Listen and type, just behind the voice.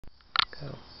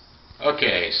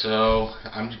Okay, so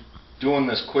I'm doing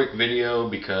this quick video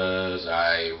because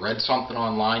I read something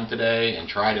online today and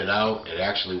tried it out. It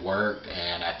actually worked,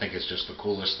 and I think it's just the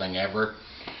coolest thing ever.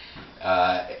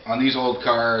 On these old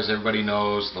cars, everybody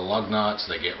knows the lug nuts,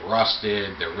 they get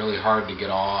rusted, they're really hard to get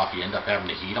off, you end up having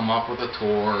to heat them up with a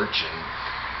torch,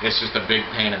 and it's just a big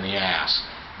pain in the ass.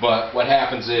 But what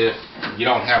happens if you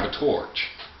don't have a torch?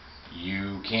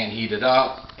 You can't heat it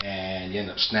up, and you end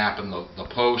up snapping the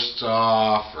posts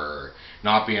off or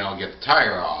not being able to get the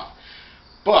tire off.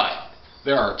 But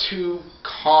there are two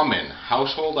common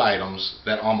household items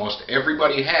that almost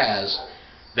everybody has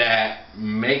that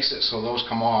makes it so those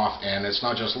come off, and it's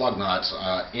not just lug nuts,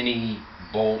 any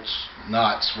bolts,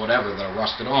 nuts, whatever that are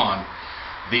rusted on.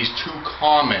 These two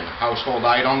common household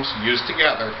items used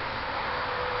together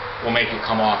will make it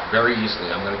come off very easily.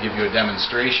 I'm going to give you a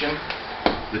demonstration.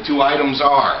 The two items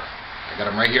are, I got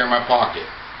them right here in my pocket,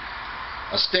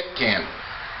 a stick candle,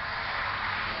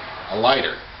 a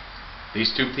lighter.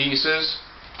 These two pieces,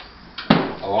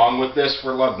 along with this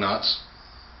for lug nuts,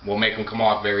 will make them come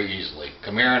off very easily.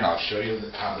 Come here and I'll show you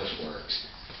how this works.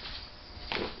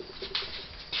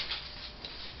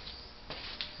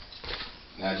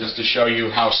 Now, just to show you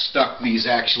how stuck these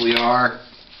actually are,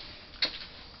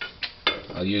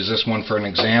 I'll use this one for an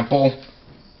example.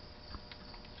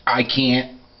 I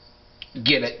can't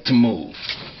get it to move.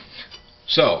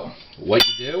 So, what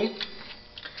you do,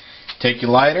 take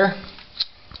your lighter,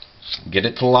 get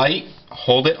it to light,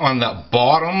 hold it on the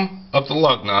bottom of the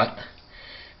lug nut,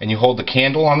 and you hold the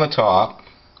candle on the top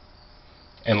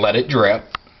and let it drip.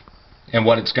 And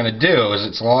what it's going to do is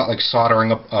it's a lot like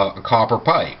soldering a copper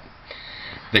pipe.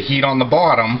 The heat on the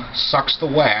bottom sucks the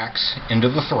wax into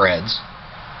the threads.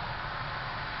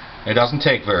 It doesn't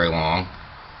take very long.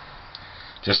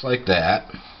 Just like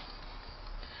that.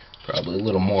 Probably a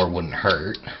little more wouldn't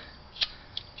hurt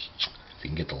if you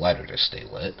can get the lighter to stay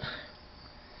lit.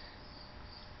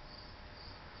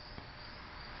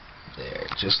 There,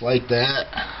 just like that.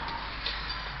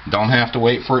 Don't have to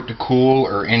wait for it to cool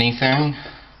or anything.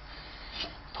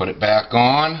 Put it back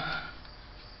on,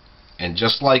 and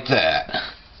just like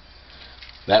that,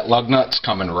 that lug nut's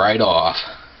coming right off.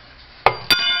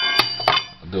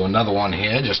 I'll do another one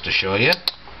here just to show you.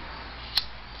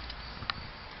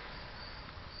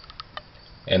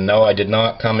 And no, I did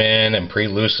not come in and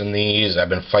pre-loosen these. I've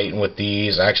been fighting with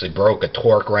these. I actually broke a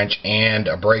torque wrench and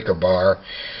a breaker bar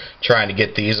trying to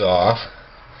get these off.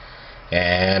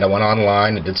 And I went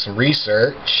online and did some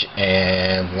research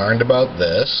and learned about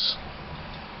this.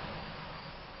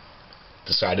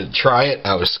 Decided to try it.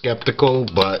 I was skeptical,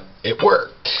 but it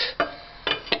worked.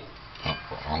 Oh,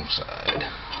 wrong side.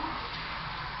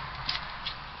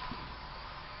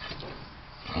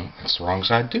 Oh, that's the wrong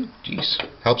side too. Jeez.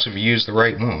 Helps if you use the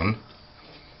right one.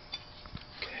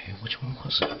 Okay, which one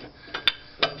was it?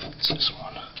 It's this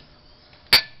one.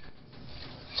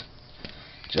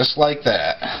 Just like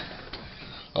that.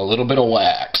 A little bit of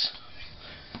wax.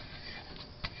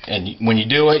 And when you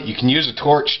do it, you can use a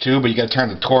torch too, but you got to turn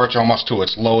the torch almost to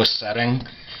its lowest setting.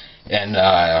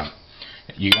 And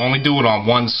you only do it on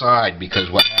one side,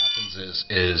 because what happens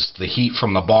is the heat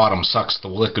from the bottom sucks the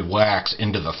liquid wax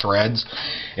into the threads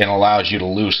and allows you to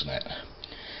loosen it.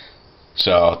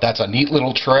 So that's a neat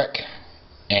little trick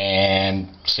and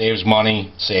saves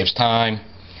money, saves time.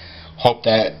 Hope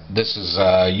that this is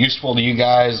useful to you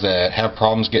guys that have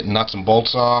problems getting nuts and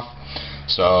bolts off.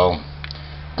 So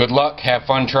good luck, have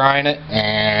fun trying it,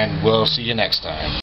 and we'll see you next time.